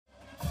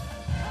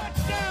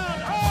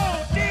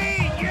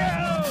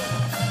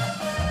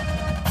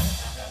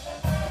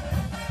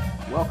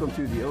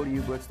Welcome to the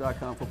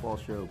ODUBlitz.com football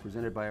show,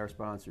 presented by our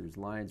sponsors,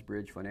 Lions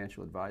Bridge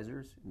Financial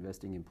Advisors,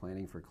 investing and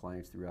planning for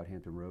clients throughout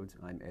Hampton Roads.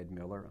 I'm Ed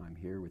Miller. I'm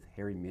here with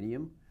Harry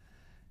Minium,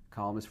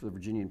 columnist for the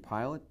Virginian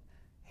Pilot.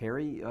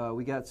 Harry,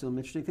 we got some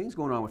interesting things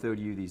going on with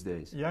ODU these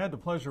days. Yeah, I had the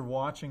pleasure of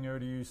watching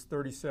ODU's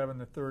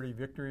 37-30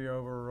 victory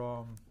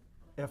over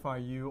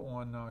FIU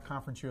on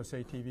Conference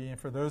USA TV. And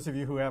for those of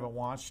you who haven't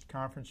watched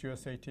Conference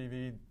USA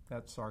TV,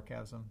 that's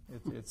sarcasm.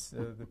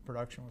 The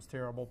production was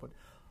terrible, but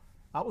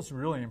I was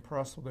really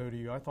impressed with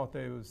ODU. I thought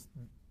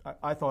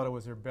it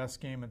was their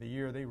best game of the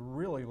year. They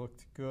really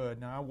looked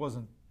good. Now, I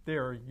wasn't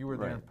there. You were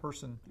there in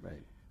person.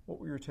 Right. What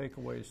were your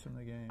takeaways from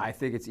the game? I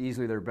think it's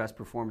easily their best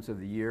performance of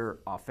the year.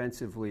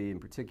 Offensively, in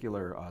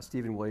particular,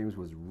 Stephen Williams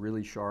was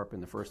really sharp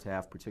in the first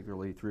half,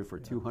 particularly threw for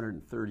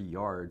 230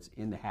 yards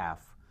in the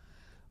half.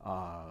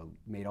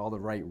 Made all the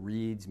right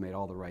reads, made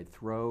all the right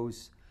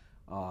throws.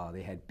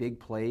 They had big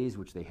plays,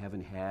 which they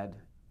haven't had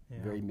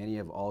very many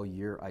of all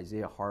year.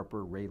 Isaiah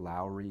Harper, Ray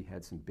Lowry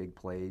had some big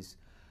plays.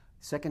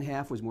 Second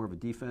half was more of a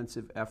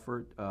defensive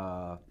effort.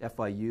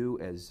 FIU,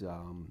 as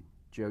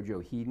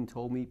JoJo Heeden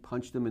told me,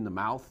 punched them in the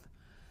mouth.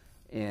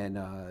 And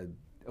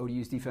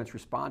ODU's defense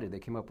responded. They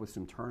came up with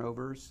some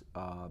turnovers,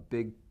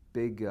 big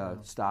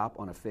stop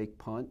on a fake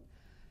punt,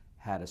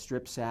 had a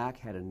strip sack,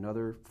 had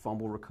another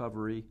fumble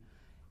recovery,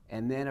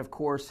 and then, of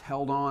course,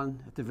 held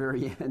on at the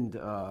very end,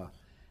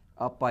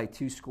 up by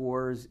 2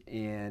 scores,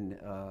 and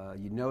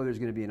you know there's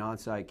going to be an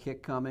onside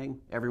kick coming.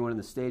 Everyone in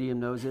the stadium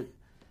knows it.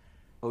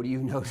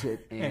 ODU knows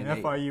it. And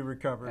FIU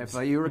recovers.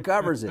 FIU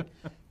recovers it.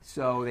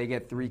 So they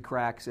get 3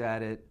 cracks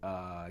at it.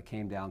 It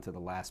came down to the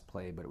last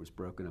play, but it was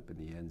broken up in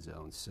the end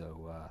zone.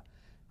 So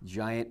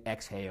giant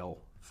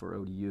exhale for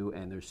ODU,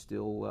 and they're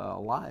still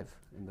alive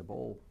in the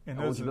bowl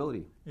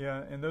eligibility.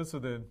 Those are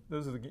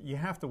the you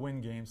have to win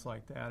games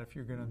like that if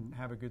you're going to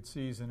have a good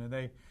season. And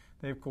they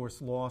of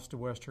course lost to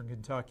Western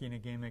Kentucky in a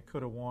game they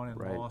could have won and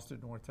lost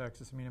at North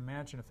Texas. I mean,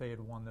 imagine if they had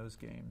won those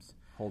games.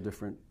 Whole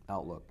different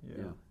outlook.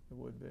 Yeah. It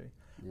would be.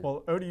 Yeah.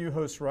 Well, ODU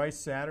hosts Rice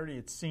Saturday.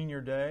 It's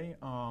senior day.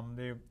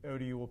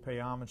 ODU will pay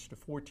homage to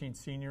 14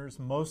 seniors.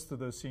 Most of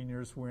those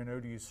seniors were in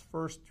ODU's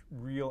first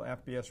real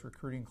FBS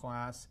recruiting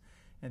class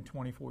in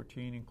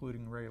 2014,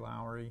 including Ray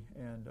Lowry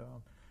and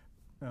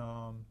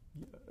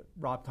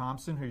Rob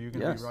Thompson, who you're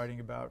going to be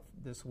writing about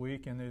this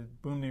week, and the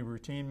Boomney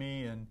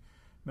Routinemi and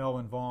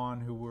Melvin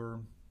Vaughn, who were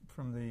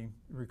from the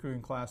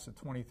recruiting class of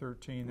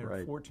 2013.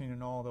 They're 14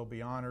 in all. They'll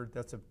be honored.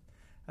 That's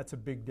a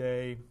big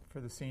day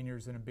for the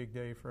seniors and a big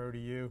day for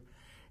ODU.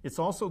 It's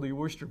also the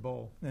Oyster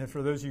Bowl. And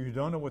for those of you who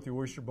don't know what the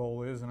Oyster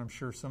Bowl is, and I'm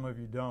sure some of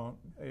you don't,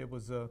 it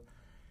was a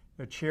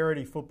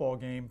charity football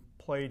game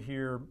played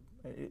here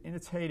in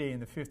its heyday in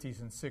the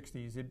 50s and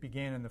 60s. It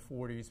began in the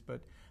 40s,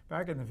 but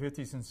back in the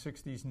 50s and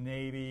 60s,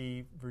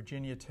 Navy,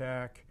 Virginia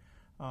Tech,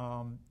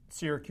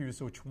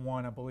 Syracuse, which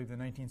won, I believe, the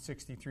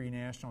 1963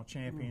 national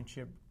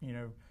championship,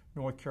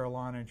 North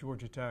Carolina and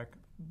Georgia Tech,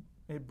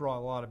 it brought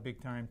a lot of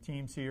big-time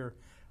teams here.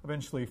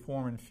 Eventually,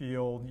 Foreman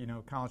Field,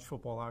 college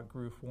football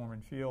outgrew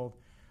Foreman Field,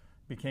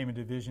 became a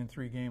Division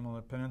III game on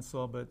the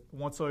peninsula. But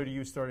once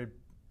ODU started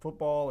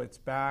football, it's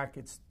back.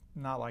 It's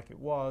not like it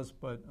was,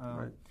 but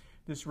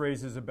this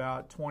raises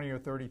about $20,000 or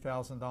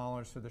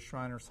 $30,000 for the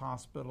Shriners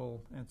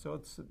Hospital, and so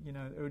it's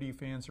ODU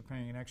fans are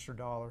paying an extra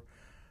dollar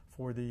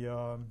for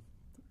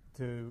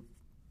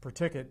per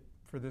ticket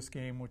for this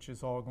game, which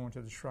is all going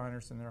to the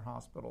Shriners and their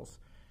hospitals.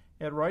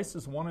 Ed, Rice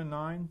is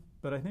 1-9,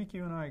 but I think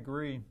you and I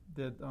agree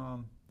that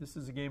this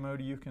is a game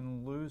ODU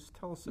can lose.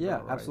 Tell us about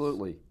Rice. Yeah,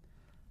 absolutely.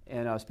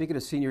 And speaking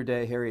of senior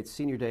day, Harry, it's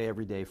senior day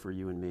every day for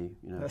you and me,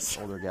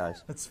 older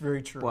guys. That's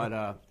very true. But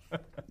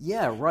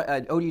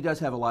ODU does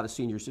have a lot of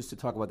seniors. Just to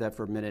talk about that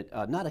for a minute,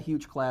 not a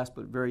huge class,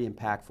 but very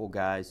impactful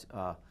guys.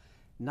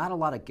 Not a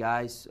lot of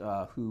guys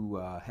who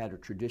had a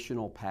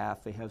traditional path.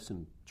 They have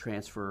some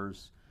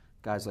transfers.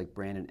 Guys like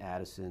Brandon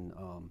Addison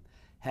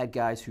had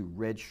guys who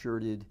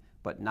redshirted,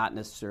 but not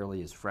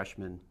necessarily as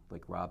freshmen,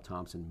 like Rob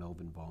Thompson,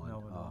 Melvin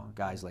Vaughn.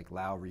 Guys like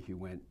Lowry, who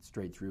went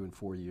straight through in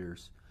 4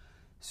 years.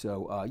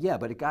 So,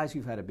 but guys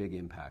who've had a big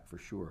impact for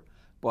sure.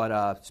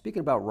 But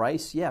speaking about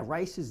Rice,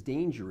 Rice is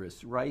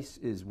dangerous. Rice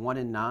is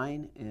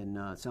 1-9, and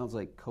it sounds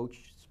like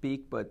coach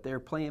speak, but they're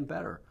playing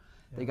better.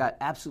 Yeah. They got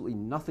absolutely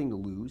nothing to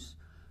lose.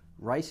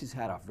 Rice has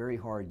had a very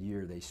hard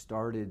year. They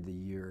started the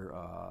year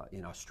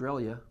in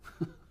Australia,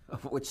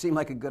 which seemed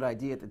like a good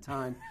idea at the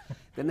time.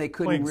 Then they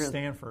couldn't really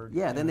Stanford.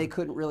 Then they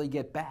couldn't really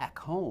get back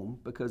home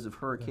because of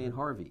Hurricane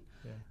Harvey.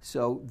 Yeah.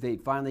 So they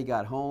finally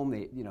got home.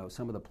 They,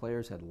 some of the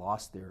players had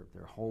lost their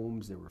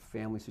homes. There were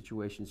family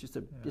situations. Just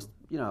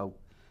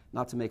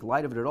not to make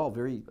light of it at all.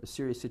 Very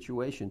serious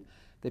situation.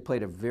 They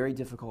played a very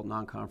difficult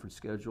non-conference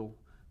schedule.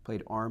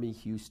 Played Army,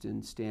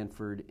 Houston,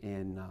 Stanford,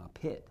 and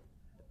Pitt.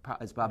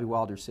 As Bobby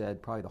Wilder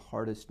said, probably the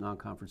hardest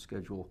non-conference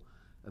schedule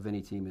of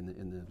any team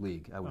in the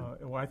league.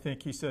 I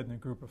think he said in a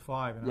group of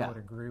 5, and I would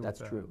agree with that.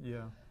 That's true.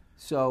 Yeah.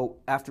 So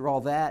after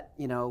all that,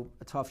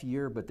 a tough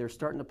year, but they're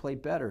starting to play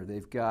better.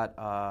 They've got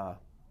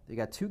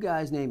 2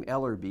 guys named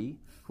Ellerby,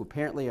 who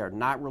apparently are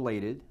not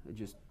related.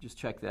 Just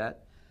check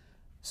that.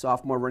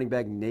 sophomore running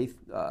back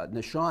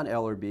Nashawn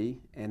Ellerby,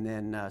 and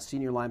then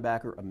senior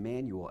linebacker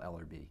Emmanuel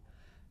Ellerby.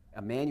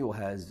 Emmanuel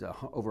has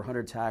over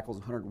 100 tackles,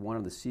 101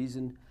 on the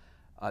season.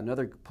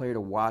 Another player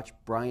to watch,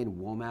 Brian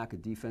Womack, a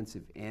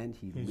defensive end.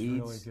 He's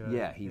leads, really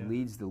good. He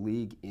leads the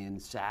league in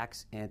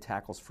sacks and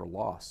tackles for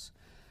loss.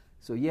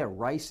 So yeah,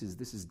 this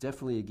is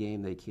definitely a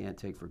game they can't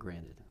take for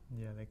granted.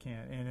 Yeah, they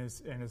can't. And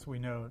as we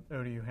know,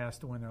 ODU has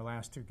to win their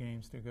last 2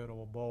 games to go to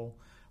a bowl.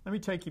 Let me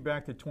take you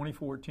back to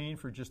 2014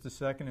 for just a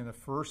second. In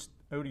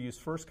ODU's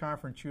first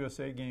Conference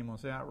USA game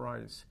was at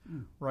Rice.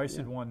 Rice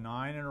had won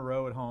 9 in a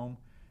row at home.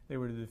 They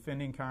were the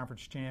defending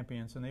conference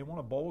champions, and they won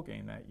a bowl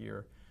game that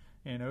year.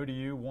 And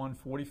ODU won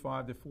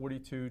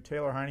 45-42.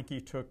 Taylor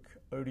Heineke took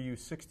ODU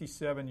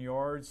 67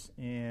 yards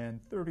in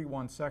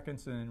 31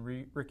 seconds, and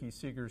Ricky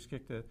Seegers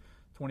kicked a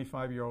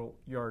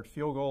 25-yard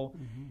field goal.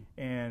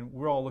 And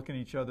we're all looking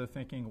at each other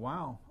thinking,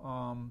 wow,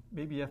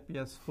 maybe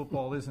FBS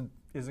football isn't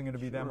going to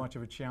be that much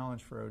of a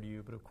challenge for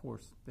ODU, but of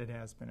course it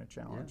has been a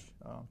challenge.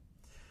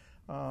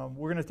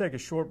 We're going to take a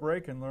short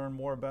break and learn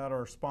more about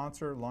our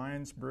sponsor,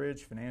 Lions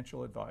Bridge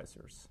Financial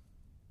Advisors.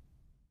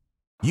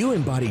 You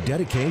embody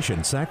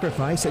dedication,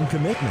 sacrifice, and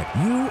commitment.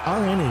 You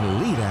are an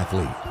elite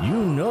athlete.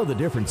 You know the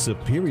difference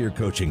superior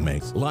coaching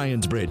makes.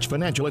 Lions Bridge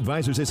Financial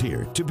Advisors is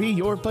here to be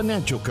your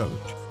financial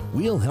coach.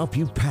 We'll help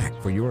you pack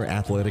for your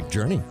athletic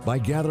journey by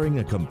gathering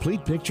a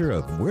complete picture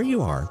of where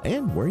you are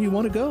and where you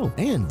want to go,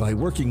 and by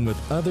working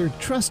with other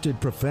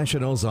trusted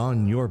professionals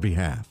on your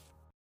behalf.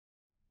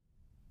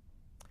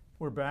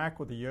 We're back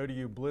with the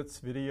ODU Blitz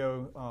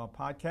video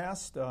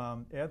podcast.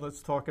 Ed,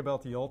 let's talk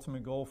about the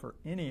ultimate goal for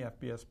any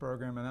FBS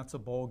program, and that's a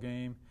bowl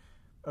game.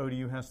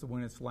 ODU has to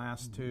win its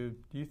last 2.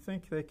 Do you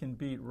think they can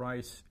beat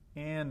Rice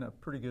and a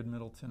pretty good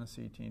Middle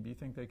Tennessee team? Do you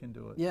think they can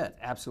do it? Yeah,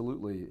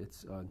 absolutely.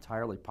 It's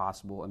entirely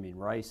possible. I mean,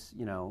 Rice,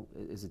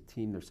 is a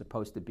team they're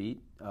supposed to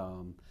beat.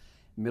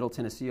 Middle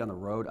Tennessee on the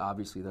road,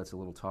 obviously that's a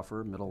little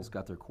tougher. Middle's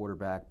got their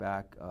quarterback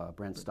back,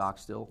 Brent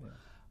Stockstill.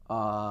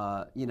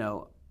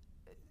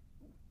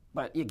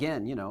 But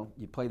again,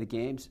 you play the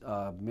games.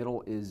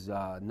 Middle is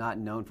not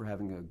known for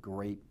having a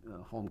great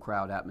home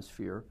crowd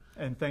atmosphere.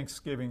 And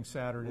Thanksgiving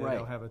Saturday,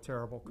 they'll have a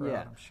terrible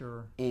crowd, I'm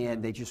sure.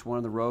 And they just won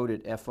on the road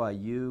at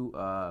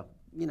FIU.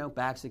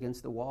 Backs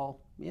against the wall.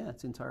 Yeah,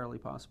 it's entirely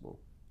possible.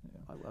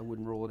 Yeah. I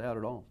wouldn't rule it out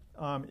at all.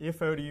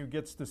 If ODU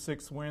gets to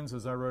 6 wins,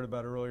 as I wrote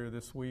about earlier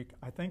this week,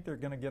 I think they're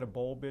going to get a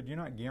bowl bid. You're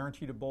not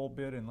guaranteed a bowl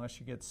bid unless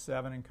you get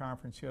 7 in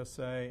Conference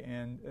USA.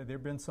 And there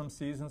have been some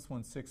seasons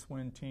when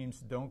 6-win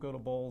teams don't go to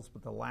bowls,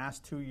 but the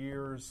last 2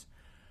 years,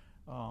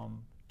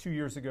 2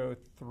 years ago,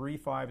 3,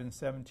 5, and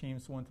 7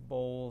 teams went to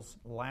bowls.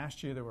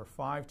 Last year, there were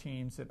 5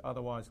 teams that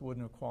otherwise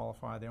wouldn't have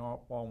qualified. They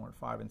all went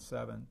 5 and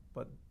 7,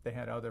 but they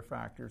had other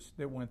factors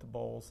that went to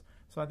bowls.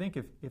 So I think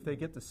if they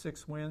get to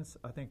 6 wins,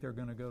 I think they're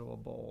going to go to a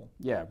bowl.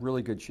 Yeah,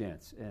 really good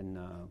chance. And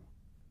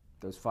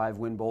those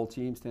 5-win bowl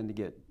teams tend to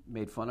get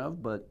made fun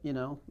of, but it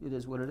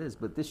is what it is.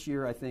 But this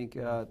year, I think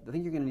you're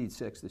going to need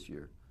 6 this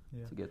year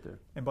to get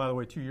there. And by the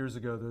way, 2 years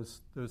ago,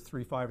 those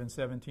 3, 5, and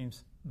 7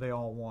 teams, they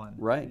all won.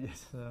 Right.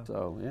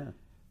 So yeah.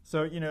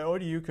 So,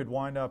 ODU could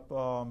wind up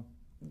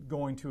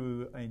going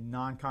to a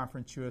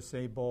non-conference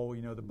USA bowl,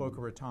 the Boca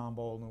Raton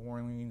Bowl, New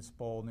Orleans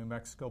Bowl, New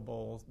Mexico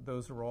Bowl.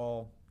 Those are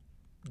all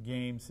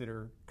games that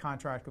are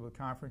contracted with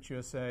Conference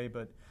USA,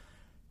 but,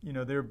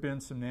 there have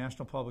been some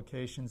national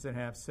publications that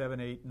have 7,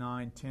 8,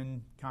 9,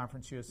 10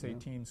 Conference USA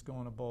teams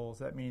going to bowls.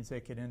 That means they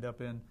could end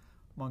up in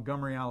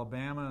Montgomery,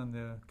 Alabama in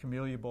the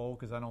Camellia Bowl,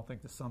 because I don't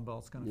think the Sun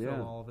Belt's going to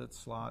fill all of its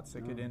slots.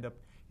 It could end up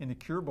in the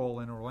Cure Bowl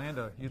in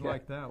Orlando. You'd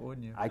like that,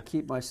 wouldn't you? I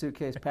keep my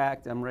suitcase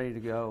packed. I'm ready to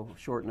go.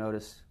 Short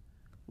notice,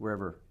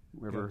 wherever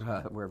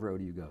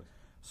ODU goes.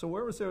 So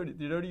where was ODU?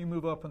 Did ODU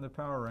move up in the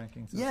power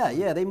rankings?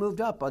 Yeah, they moved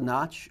up a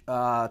notch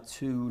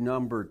to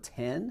number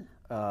 10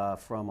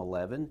 from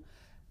 11.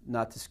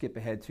 Not to skip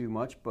ahead too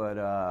much, but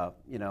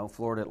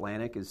Florida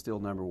Atlantic is still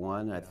number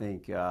 1. Yeah. I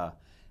think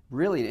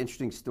really an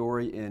interesting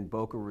story in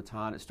Boca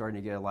Raton. It's starting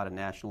to get a lot of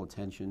national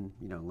attention.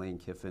 Lane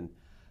Kiffin.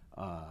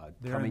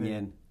 Coming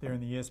in. They're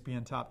in the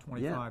ESPN Top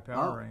 25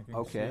 power rankings.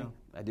 Okay.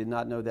 Yeah. I did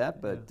not know that,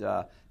 but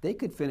they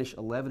could finish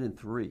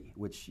 11-3,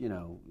 which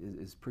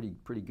is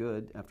pretty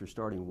good after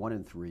starting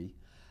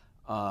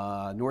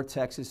 1-3. North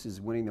Texas is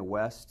winning the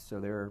West, so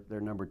they're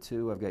number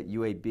 2. I've got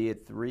UAB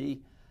at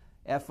 3.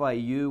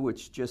 FIU,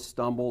 which just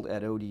stumbled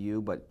at ODU,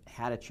 but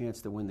had a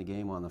chance to win the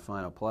game on the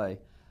final play.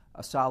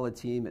 A solid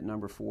team at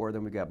number 4.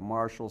 Then we got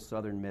Marshall,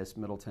 Southern Miss,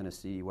 Middle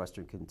Tennessee,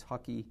 Western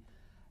Kentucky.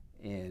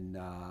 And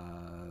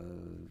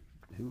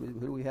who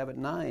do we have at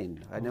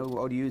 9? I know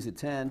ODU's at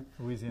 10.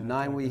 Louisiana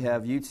 9 we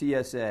have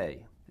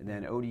UTSA. And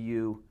then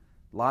ODU,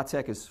 La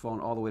Tech has fallen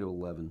all the way to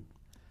 11.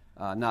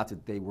 Not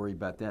that they worry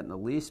about that in the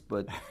least,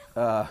 but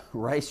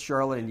Rice,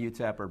 Charlotte, and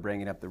UTEP are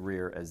bringing up the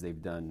rear as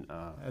they've done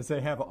as they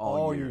have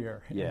all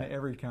year in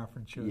every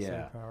Conference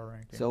USA power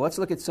ranking. So let's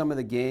look at some of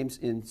the games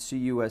in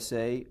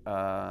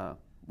CUSA.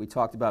 We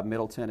talked about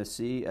Middle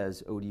Tennessee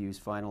as ODU's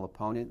final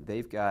opponent.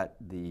 They've got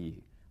the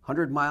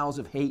 100 Miles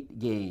of Hate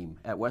game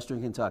at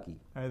Western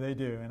Kentucky. They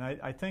do, and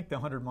I think the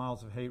 100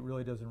 Miles of Hate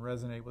really doesn't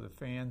resonate with the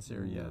fans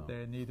there yet.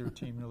 Neither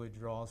team really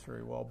draws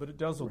very well, but it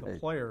does with the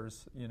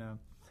players, you know.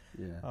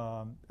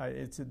 Yeah.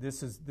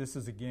 This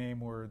is a game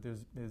where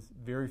there's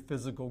very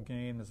physical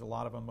game. There's a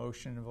lot of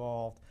emotion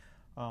involved.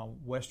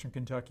 Western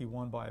Kentucky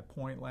won by a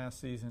point last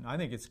season. I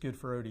think it's good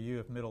for ODU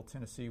if Middle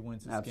Tennessee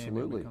wins this game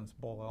and becomes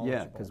bowl eligible.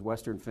 Yeah, because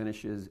Western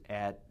finishes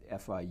at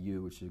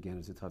FIU, which again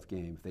is a tough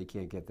game. If they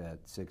can't get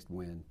that 6th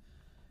win,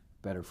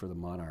 better for the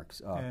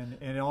Monarchs.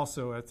 And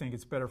also, I think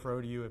it's better for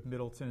ODU if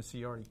Middle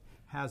Tennessee already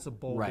has a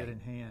bowl bid in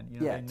hand.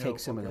 You know, they know, take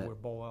some of that. We're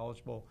bowl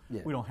eligible.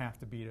 Yeah. We don't have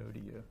to beat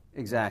ODU.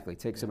 Exactly.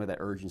 Take some of that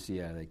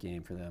urgency out of that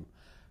game for them.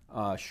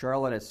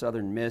 Charlotte at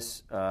Southern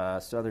Miss.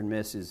 Southern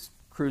Miss is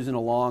cruising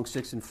along,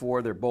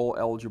 6-4. They're bowl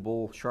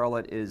eligible.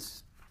 Charlotte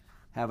is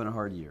having a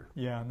hard year.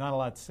 Yeah, not a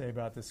lot to say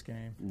about this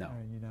game. No.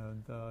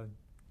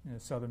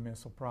 Southern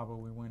Miss will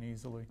probably win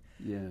easily.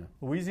 Yeah.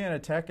 Louisiana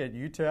Tech at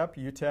UTEP.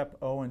 UTEP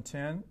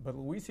 0-10, but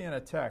Louisiana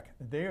Tech,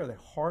 they are the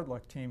hard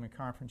luck team in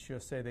Conference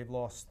USA. They've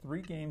lost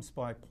 3 games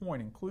by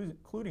point,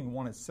 including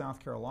one at South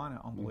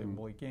Carolina,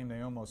 unbelievably. Game they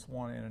almost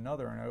won, and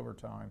another in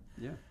overtime.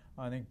 Yeah.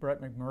 I think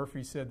Brett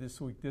McMurphy said this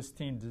week, this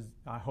team,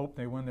 I hope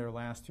they win their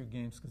last 2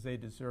 games because they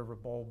deserve a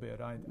bowl bid.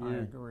 I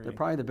agree. They're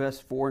probably the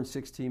best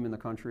 4-6 team in the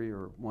country,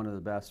 or one of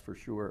the best for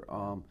sure.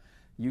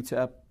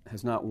 UTEP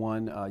has not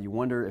won. You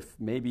wonder if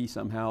maybe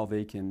somehow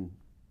they can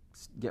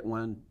get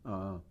one.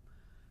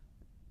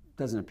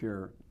 Doesn't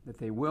appear that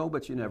they will,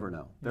 but you never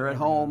know. They're at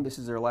home. This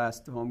is their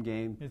last home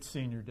game. It's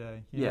senior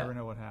day. You never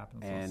know what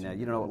happens. And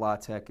you don't know what La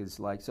Tech is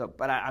like. So,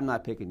 but I'm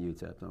not picking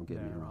UTEP. Don't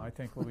get me wrong. I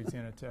think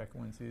Louisiana Tech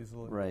wins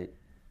easily. Right.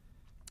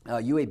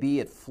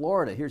 UAB at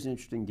Florida. Here's an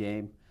interesting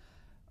game.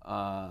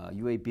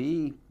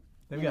 UAB.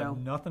 They've got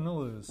nothing to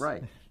lose.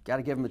 Right. Got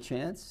to give them a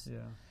chance. Yeah.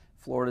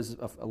 Florida's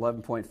an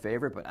 11-point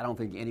favorite, but I don't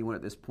think anyone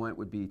at this point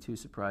would be too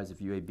surprised if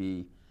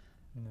UAB,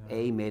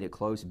 A, made it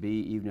close, B,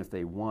 even if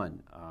they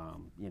won.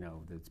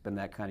 It's been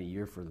that kind of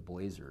year for the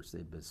Blazers.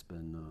 They've just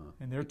been...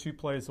 and they're 2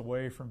 plays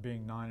away from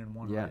being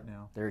 9-1 right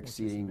now. They're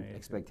exceeding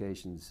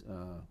expectations.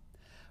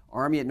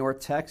 Army at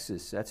North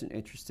Texas, that's an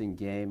interesting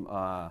game.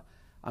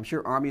 I'm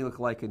sure Army looked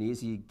like an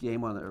easy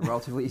game, a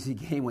relatively easy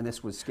game when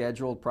this was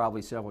scheduled,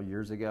 probably several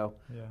years ago.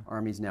 Yeah.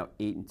 Army's now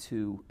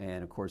 8-2,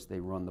 and of course they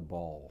run the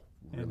ball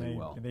really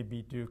well. And they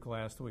beat Duke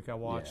last week. I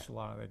watched a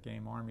lot of that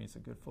game. Army's a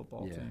good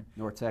football team.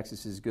 North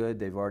Texas is good.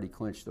 They've already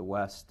clinched the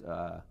West.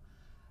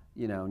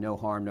 No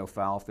harm, no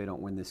foul if they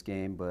don't win this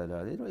game, but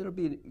it'll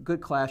be a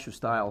good clash of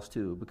styles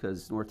too,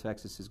 because North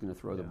Texas is going to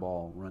throw the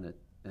ball, run it,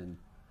 and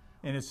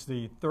it's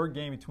the 3rd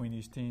game between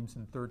these teams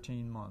in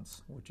 13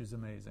 months, which is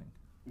amazing.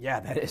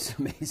 Yeah, that is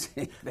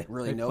amazing. They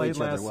really know each other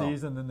well. They played last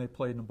season, then they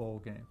played in a bowl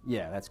game.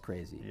 Yeah, that's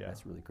crazy. Yeah.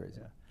 That's really crazy.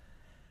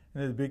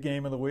 Yeah. And the big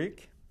game of the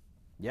week?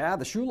 Yeah,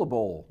 the Shula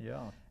Bowl.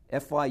 Yeah.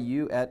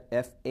 FIU at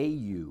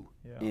FAU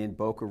in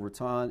Boca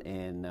Raton,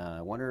 and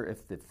I wonder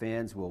if the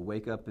fans will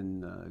wake up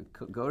and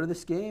go to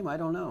this game. I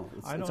don't know.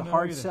 It's a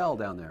hard sell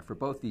down there for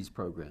both these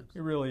programs.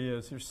 It really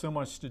is. There's so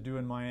much to do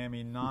in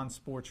Miami,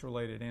 non-sports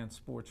related and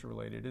sports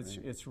related.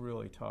 It's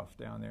really tough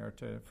down there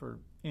for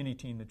any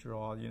team to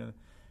draw.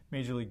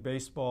 Major League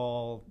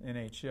Baseball,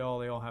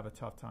 NHL, they all have a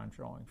tough time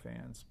drawing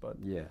fans. But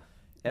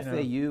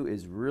FAU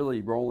is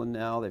really rolling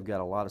now. They've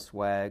got a lot of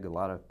swag, a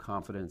lot of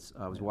confidence.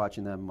 I was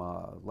watching them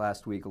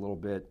last week a little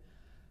bit.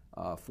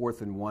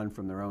 4th and 1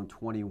 from their own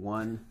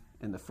 21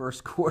 in the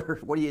first quarter.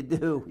 What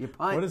do? You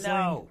punt?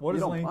 What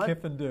does Lane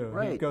Kiffin do?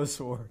 Right. He goes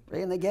for it.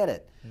 And they get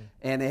it. Yeah.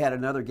 And they had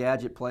another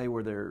gadget play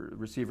where their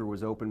receiver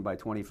was open by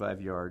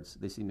 25 yards.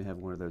 They seem to have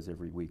one of those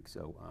every week.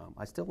 So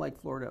I still like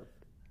Florida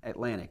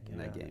Atlantic in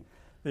that game.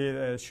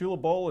 The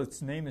Shula Bowl,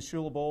 it's named the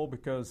Shula Bowl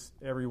because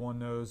everyone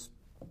knows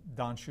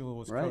Don Shula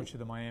was coach of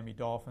the Miami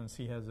Dolphins.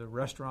 He has a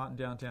restaurant in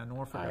downtown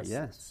Norfolk.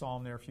 I saw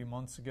him there a few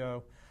months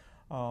ago.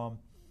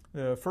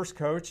 The first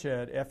coach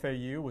at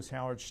FAU was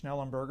Howard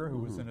Schnellenberger, who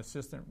was an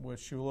assistant with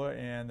Shula,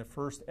 and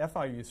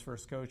FIU's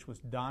first coach was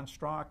Don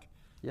Strock.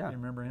 Yeah, you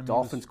remember him?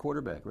 Dolphins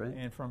quarterback, right?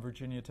 And from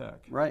Virginia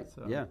Tech. Right,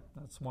 so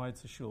that's why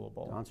it's a Shula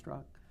Bowl. Don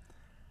Strock.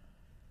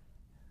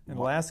 And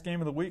the last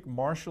game of the week,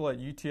 Marshall at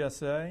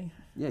UTSA.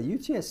 Yeah,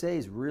 UTSA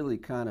is really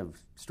kind of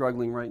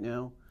struggling right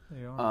now.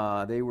 They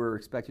are. They were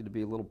expected to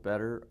be a little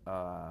better.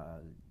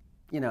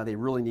 They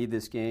really need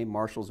this game.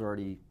 Marshall's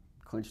already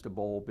clinched a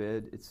bowl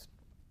bid.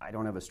 I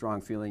don't have a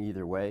strong feeling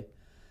either way.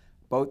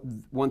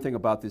 One thing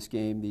about this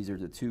game, these are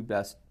the 2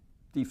 best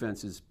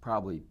defenses,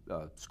 probably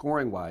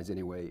scoring-wise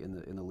anyway,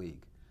 in the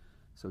league.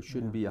 So it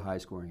shouldn't be a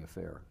high-scoring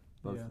affair.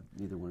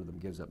 Neither one of them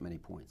gives up many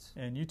points.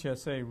 And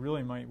UTSA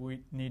really might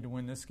need to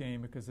win this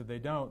game, because if they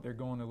don't, they're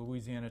going to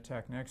Louisiana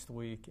Tech next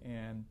week,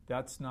 and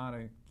that's not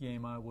a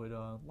game I would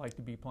like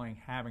to be playing,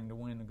 having to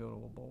win to go to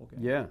a bowl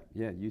game.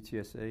 Yeah,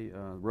 UTSA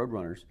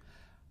Roadrunners.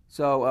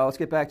 So let's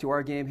get back to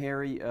our game,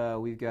 Harry.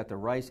 We've got the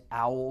Rice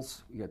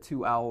Owls. We got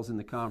 2 Owls in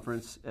the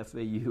conference,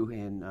 FAU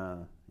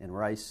and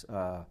Rice.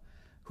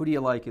 Who do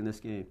you like in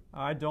this game?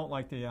 I don't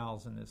like the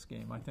Owls in this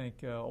game. I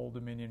think Old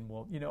Dominion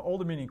will.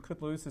 Old Dominion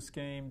could lose this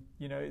game.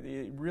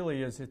 It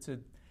really is.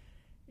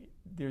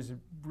 there's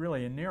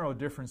really a narrow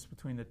difference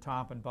between the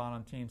top and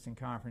bottom teams in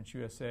Conference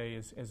USA,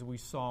 as we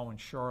saw when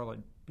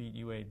Charlotte beat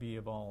UAB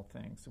of all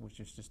things, which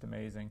is just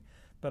amazing.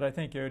 But I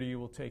think ODU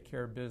will take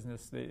care of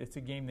business. It's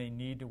a game they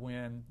need to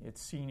win.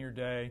 It's senior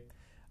day.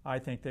 I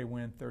think they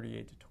win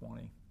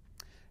 38-20.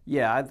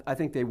 Yeah, I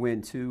think they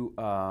win too.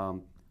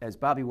 As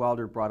Bobby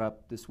Wilder brought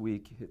up this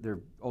week,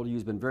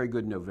 ODU's been very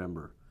good in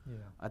November. Yeah.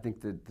 I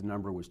think the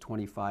number was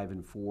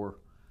 25-4.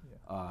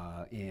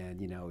 Yeah. And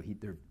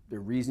there are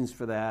reasons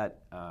for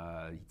that.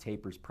 He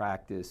tapers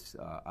practice.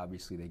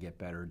 Obviously, they get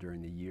better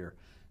during the year.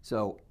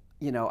 So,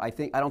 I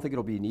don't think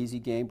it'll be an easy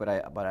game, but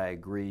I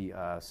agree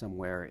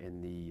somewhere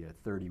in the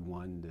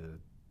 31-20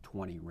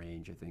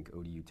 range. I think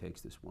ODU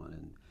takes this one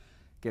and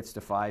gets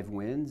to 5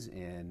 wins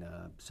and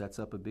sets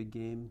up a big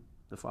game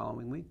the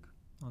following week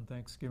on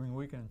Thanksgiving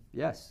weekend.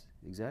 Yes,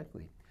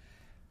 exactly.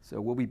 So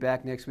we'll be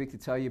back next week to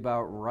tell you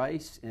about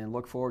Rice and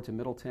look forward to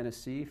Middle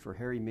Tennessee. For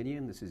Harry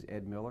Minion, this is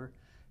Ed Miller.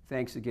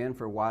 Thanks again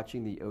for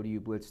watching the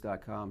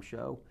ODUblitz.com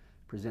show,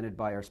 presented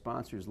by our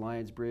sponsors,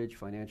 LionsBridge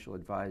Financial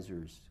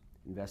Advisors,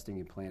 investing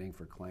and planning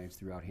for clients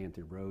throughout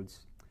Hampton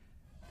Roads.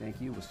 Thank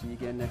you. We'll see you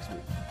again next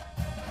week.